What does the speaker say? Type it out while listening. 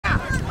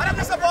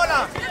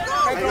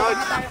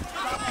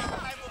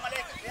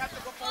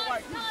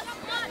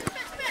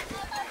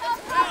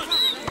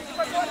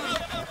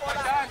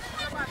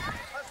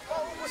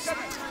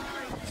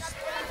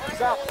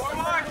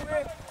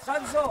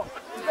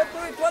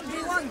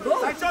1v1,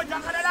 go! Sancho,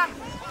 dyan ka na lang.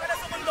 Huwag ka na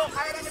sumundo.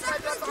 Kaya na ni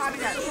Fred sa kanin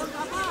yan.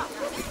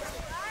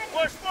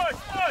 Push!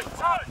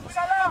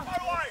 Isa lang!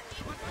 Forward!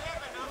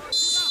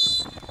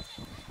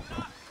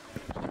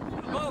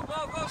 Go!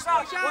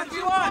 Stop!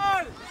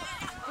 1v1!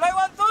 Play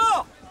 1-2!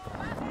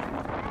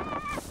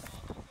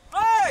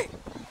 Hey!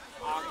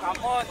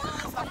 Come on!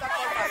 Stop that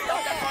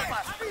ball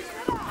pass.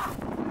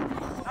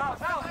 Now!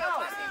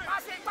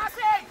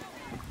 Passing!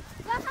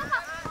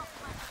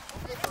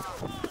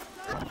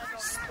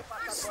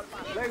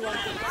 Play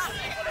 1-2.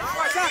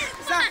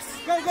 Zach!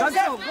 Go,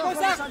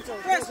 Zach!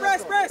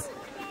 Press!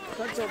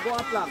 Sancho, go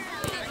up lang.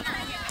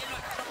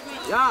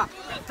 Yeah!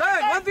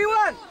 Turn!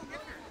 1v1!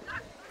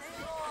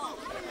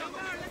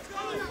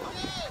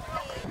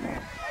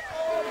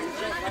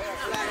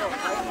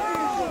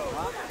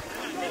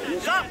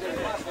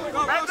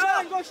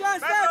 Go, Shan!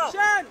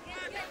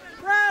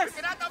 Press! We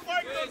cannot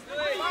afford to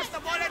pass the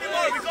ball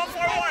anymore. We go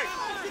forward.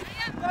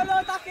 Kolo,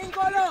 attacking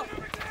Kolo!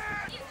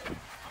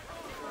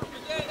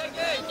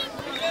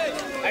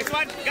 Nice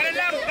one. Ganun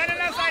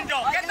lang, Sancho.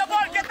 Get the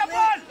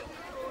ball!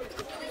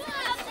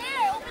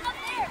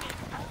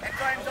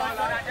 Enzo.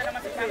 Nandiyan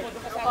naman si Sancho.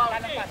 Doon ka sa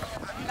lalampas.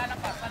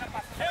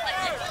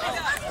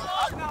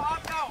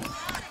 Up now.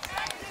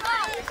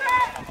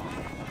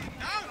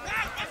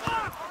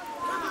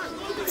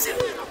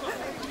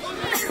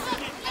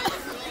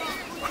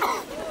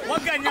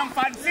 Huwag ganyang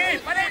fancy.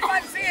 Panay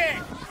fancy eh.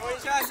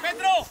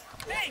 Pedro.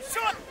 Hey,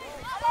 shoot.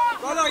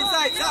 Kolo,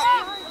 inside. Zach.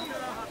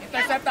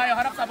 Intercept tayo.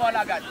 Harap sa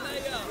bola agad.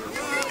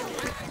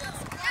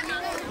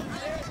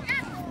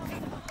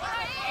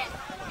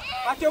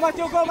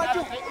 Matthew, go,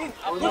 Matthew.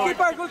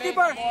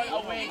 Goalkeeper.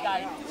 Away,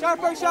 guys.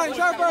 Sharper, Sean,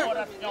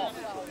 sharper.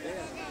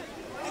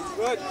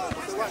 Good.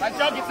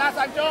 Sancho, gitna,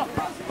 Sancho.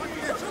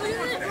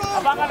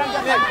 Abangan lang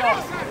dyan, Sancho.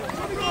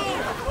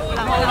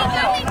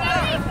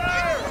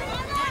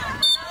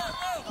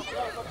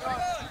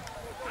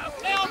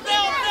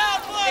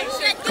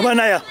 Come on,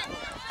 Naya.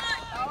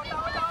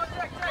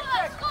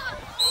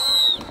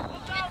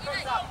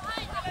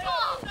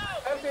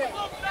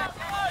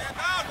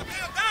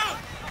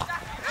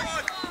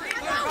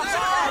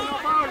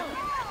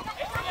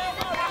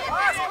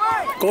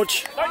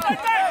 Coach. Pass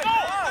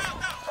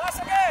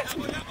again.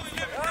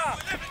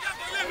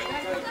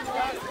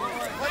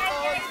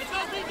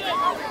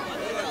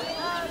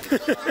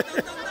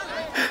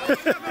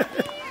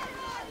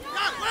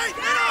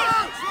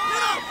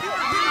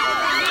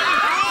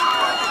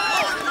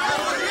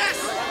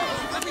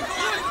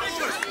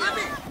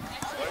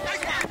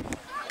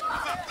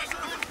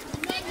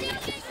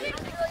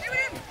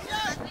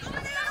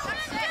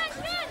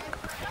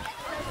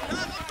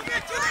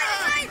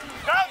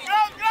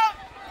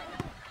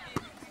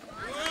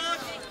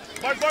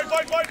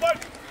 Board.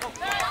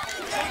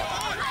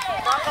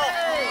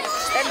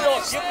 Fernando,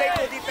 you play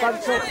to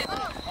defense.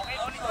 Okay,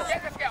 only to.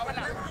 Yes, okay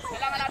na.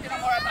 Kailangan natin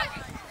ng more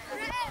attacking.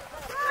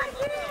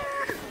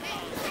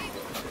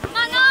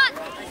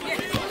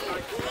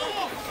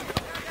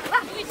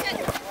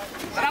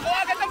 Tara, kuha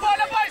agad ng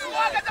bola, boys!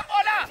 Kuha agad ng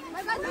bola!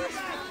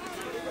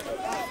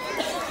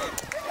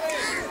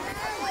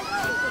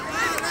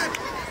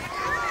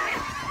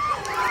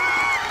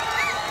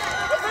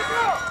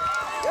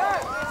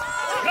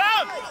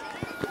 Ground!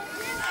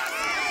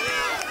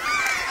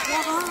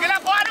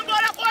 Kailangan kuha ng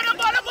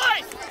bola,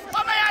 boys!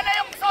 Mamaya na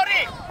yung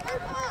sorry!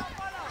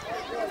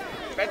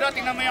 Pedro,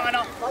 tingnan mo yung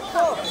ano?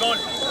 Yung goal.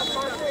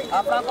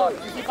 Franco,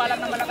 isipa lang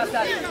ng malakas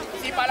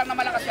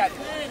yan.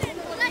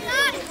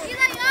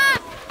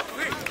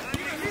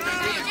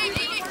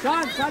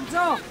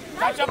 Sancho!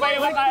 Sancho, pa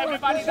iwan ka,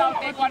 everybody down,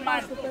 take one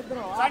man.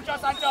 Sancho,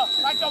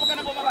 huwag ka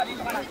na bumaba,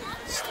 dito ka na.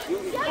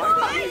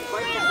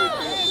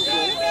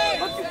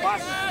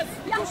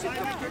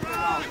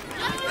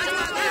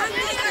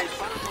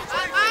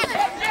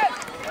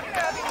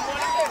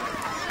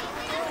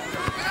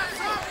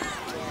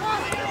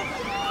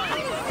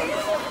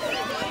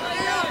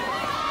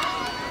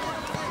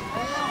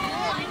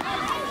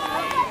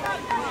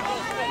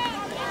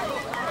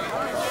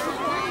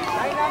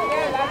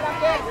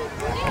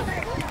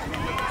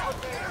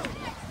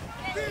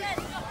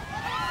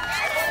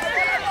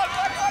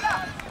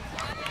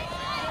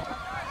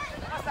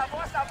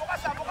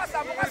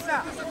 Bukas na.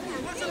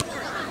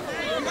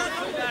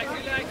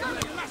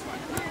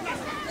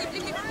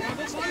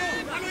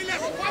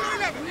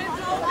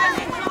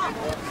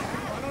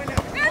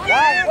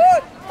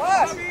 Good.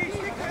 Pass.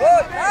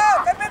 Good. Now,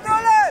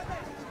 kapitulan.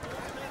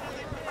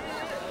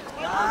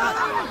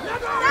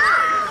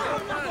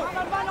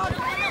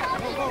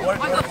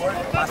 Board.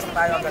 Pasok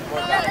tayo agad,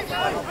 board.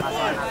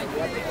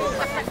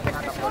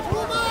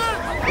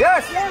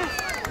 Yes.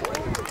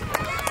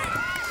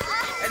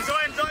 Enzo.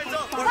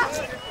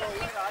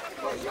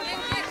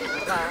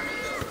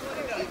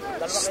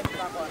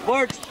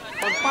 Board,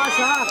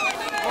 pagpasa.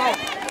 Oh,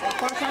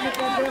 pagpasa ni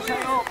Pedro sa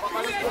iyo.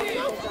 Papalik ko.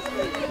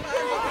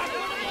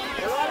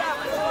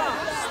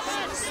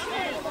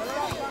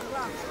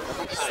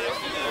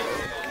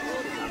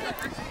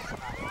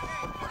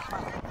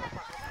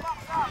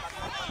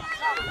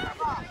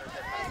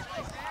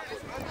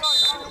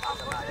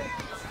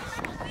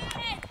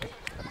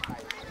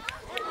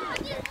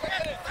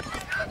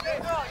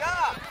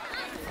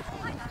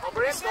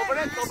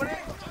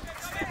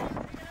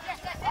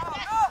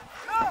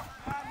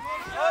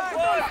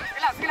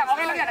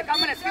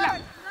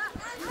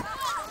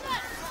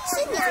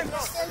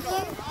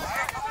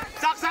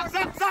 Sak, sak,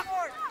 sak, sak!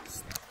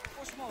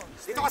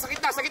 Dito ka,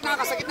 sa gitna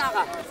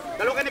ka.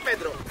 Dalawa ka ni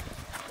Pedro.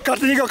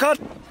 Cut, Nico, cut.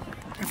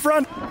 In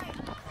front.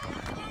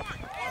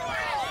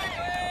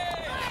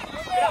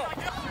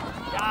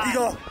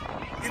 Nico.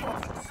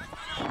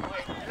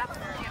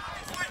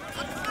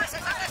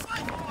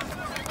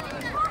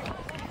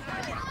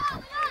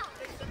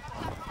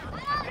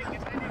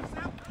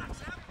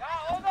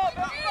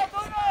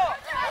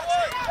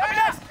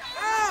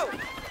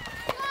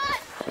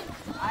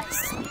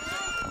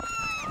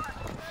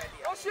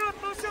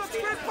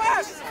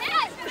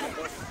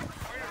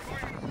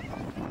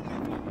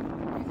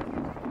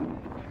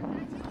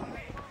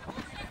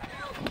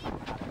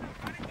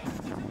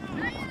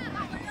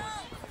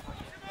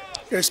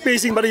 You're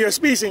spacing, buddy, you're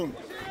spacing.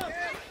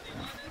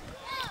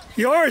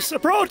 Yours,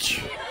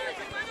 approach.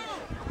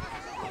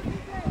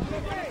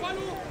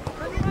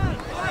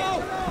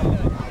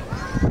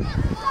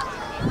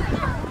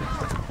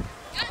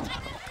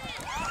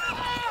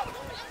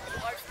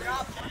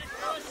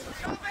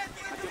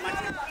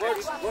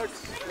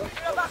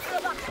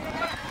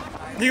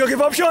 Nico,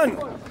 give option.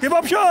 Give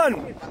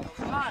option.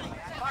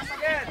 Pass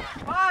again.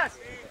 Pass.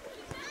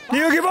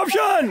 Nico, give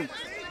option.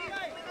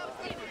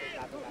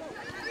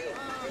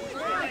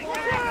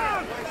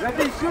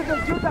 Ready, shoot,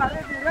 ready,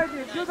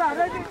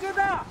 shoot.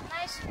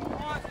 Nice.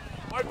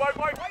 Board.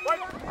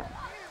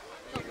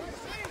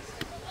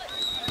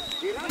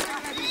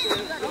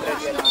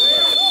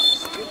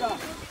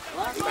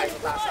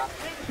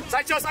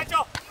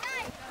 Sancho.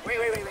 Wait.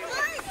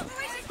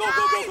 Go.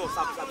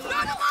 Stop.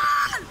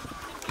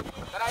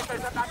 Tara,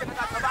 intercept natin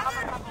agad.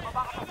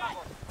 Baba ka pa.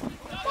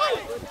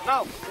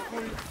 Now.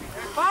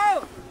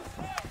 Foul.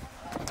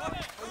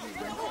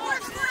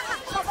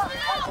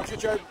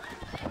 Shoot,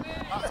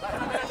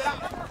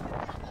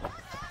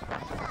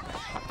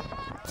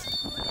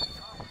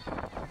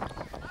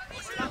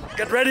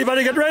 Get ready,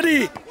 buddy, get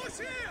ready.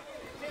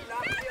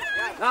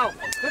 Now.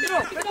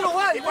 Pedro,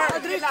 what?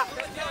 Adric. Dala.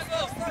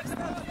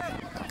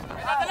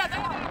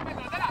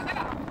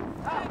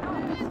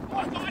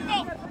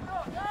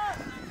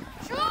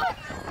 Shoot!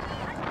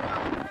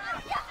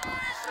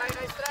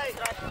 Nice try.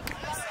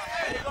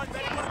 Very good.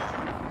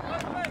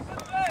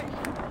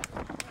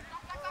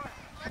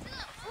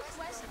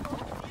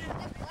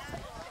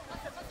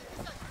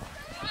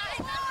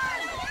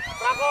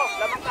 Franco,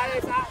 lamang tayo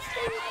sa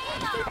stay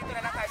dito na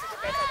lang tayo sa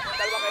defense.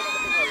 Dalawa kayo ng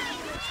control.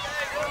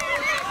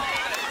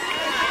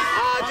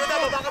 Judah,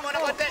 baba ka muna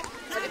konti.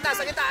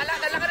 Sa gitna. Dala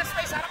ka ng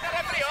space. Harap ka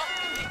referee, oh.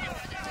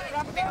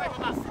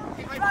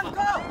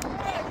 Franco.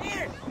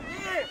 Here.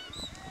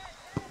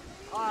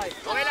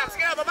 Okay lang.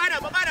 Sige na, baba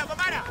na.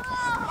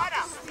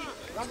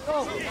 Franco.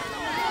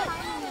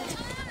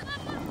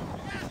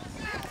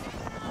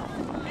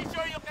 Be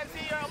sure you can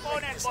see your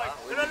opponent, boys.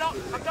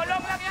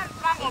 Maglolong lang yan,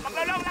 Franco.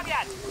 Maglolong lang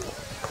yan.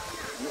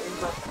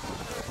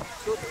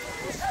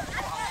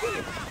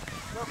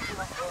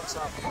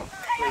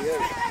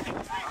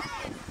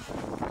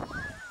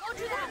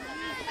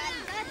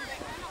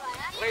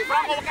 Okay,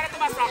 Franco, huwag ka na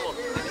tumas, Franco.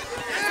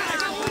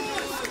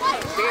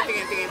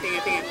 Tingin.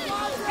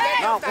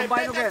 Now,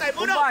 combine again.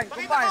 Combine.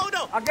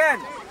 Again.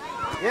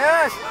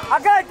 Yes.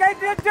 Again. Kay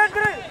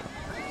Dre.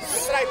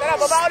 Try, tara,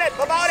 baba ulit.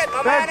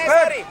 Mamaya na,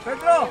 sorry.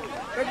 Pedro.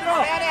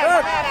 Mamaya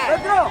na.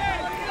 Pedro.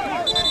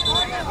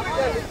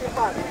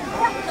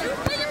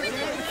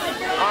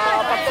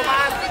 Pag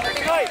tumaas,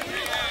 Pinoy.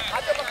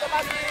 Pag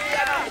tumaas,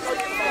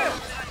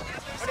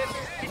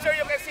 be sure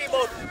you can see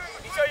both.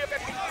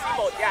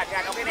 Yan,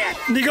 okay na yan.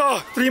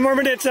 Nico, 3 more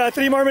minutes,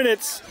 3 more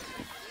minutes.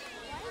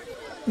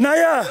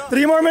 Naya,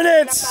 3 more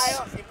minutes.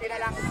 Simple na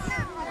lang.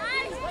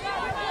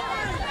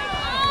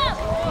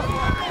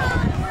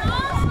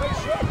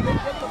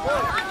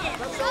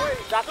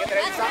 Jacket,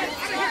 ready, Sam?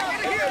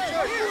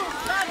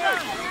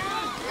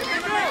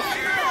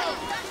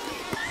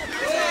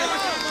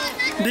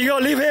 Nico,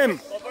 leave him.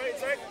 Over,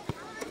 insert.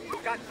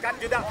 Cut,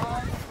 Judah.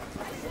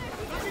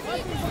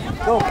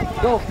 Go.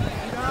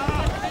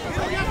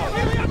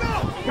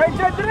 Kay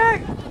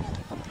Cedric.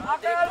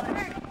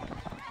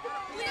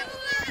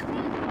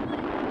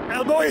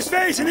 Elbow his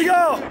face,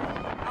 Nico.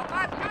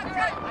 Cut.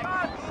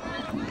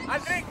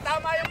 Aldrick,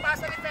 tama yung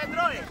pasa ni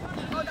Pedro eh.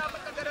 Ikaw dapat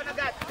na gano'n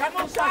agad.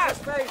 Come on, pass.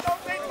 Don't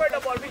wait for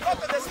the ball. We go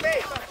to the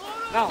space.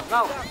 Now.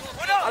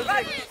 Uno,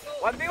 Aldric.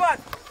 1v1.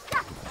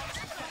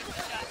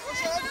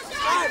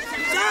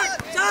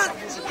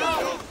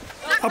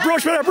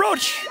 Approach, man,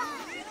 approach.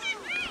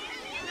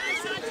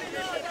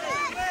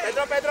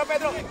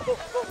 Pedro. Go.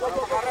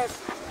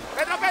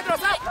 Pedro,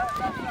 stop.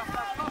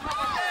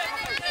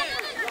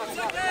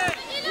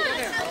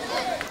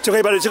 It's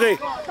okay, buddy, it's okay.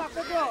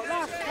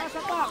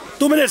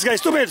 2 minutes,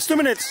 guys, 2 minutes. Go,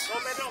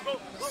 Pedro, go.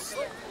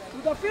 To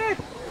the feet.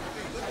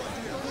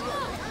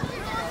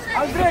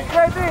 Aldric,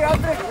 ready.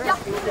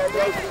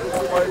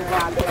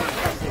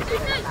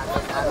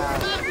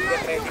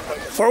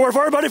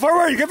 Forward, buddy,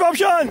 forward. Give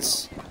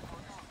options.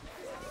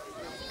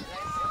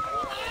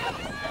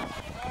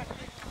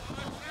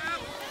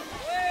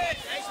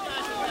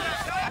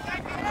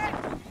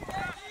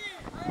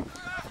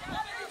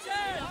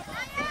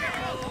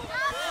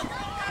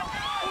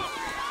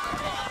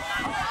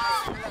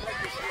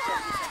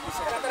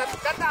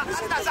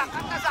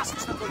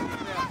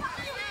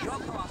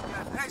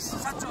 Guys,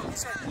 Sancho,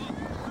 listen.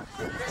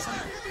 The person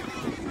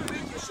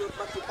you should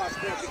not to pass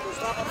there because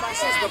Rafa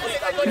Francis, the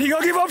ball.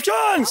 Nigo, give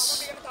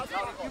options!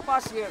 You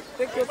pass here.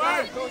 Take your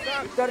time.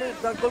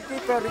 If the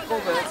goalkeeper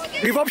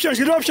recovers. Give options,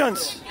 give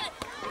options.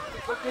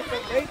 Goalkeeper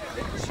late.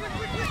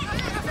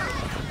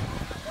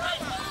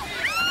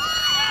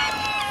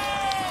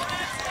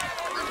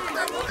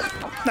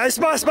 Nice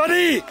pass,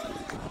 buddy!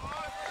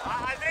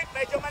 Aldrick,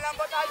 medyo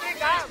malambot Aldrick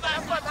ha.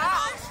 Malambot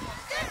ha.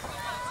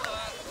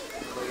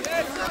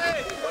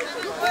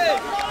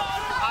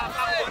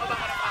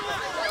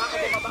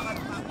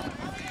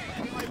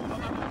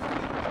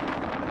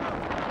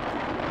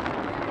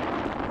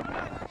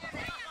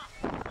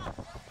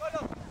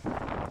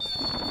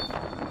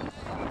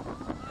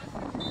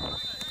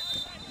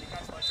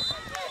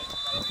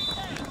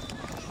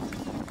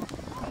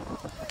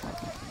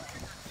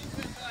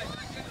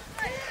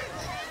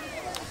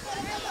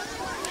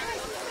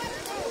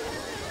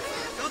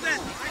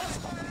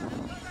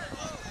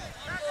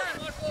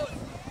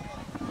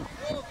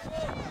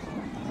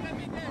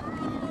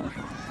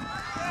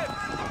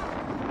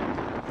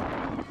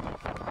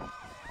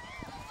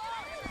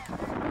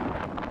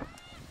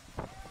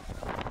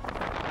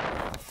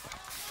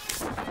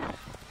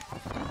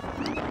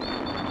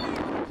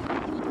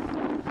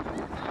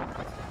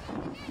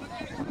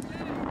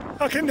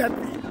 How can that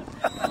be?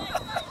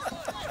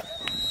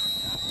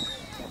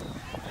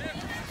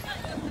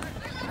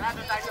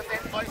 Nandun tayo sa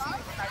 10 boys.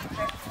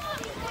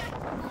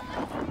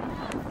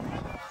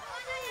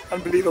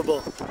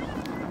 Unbelievable.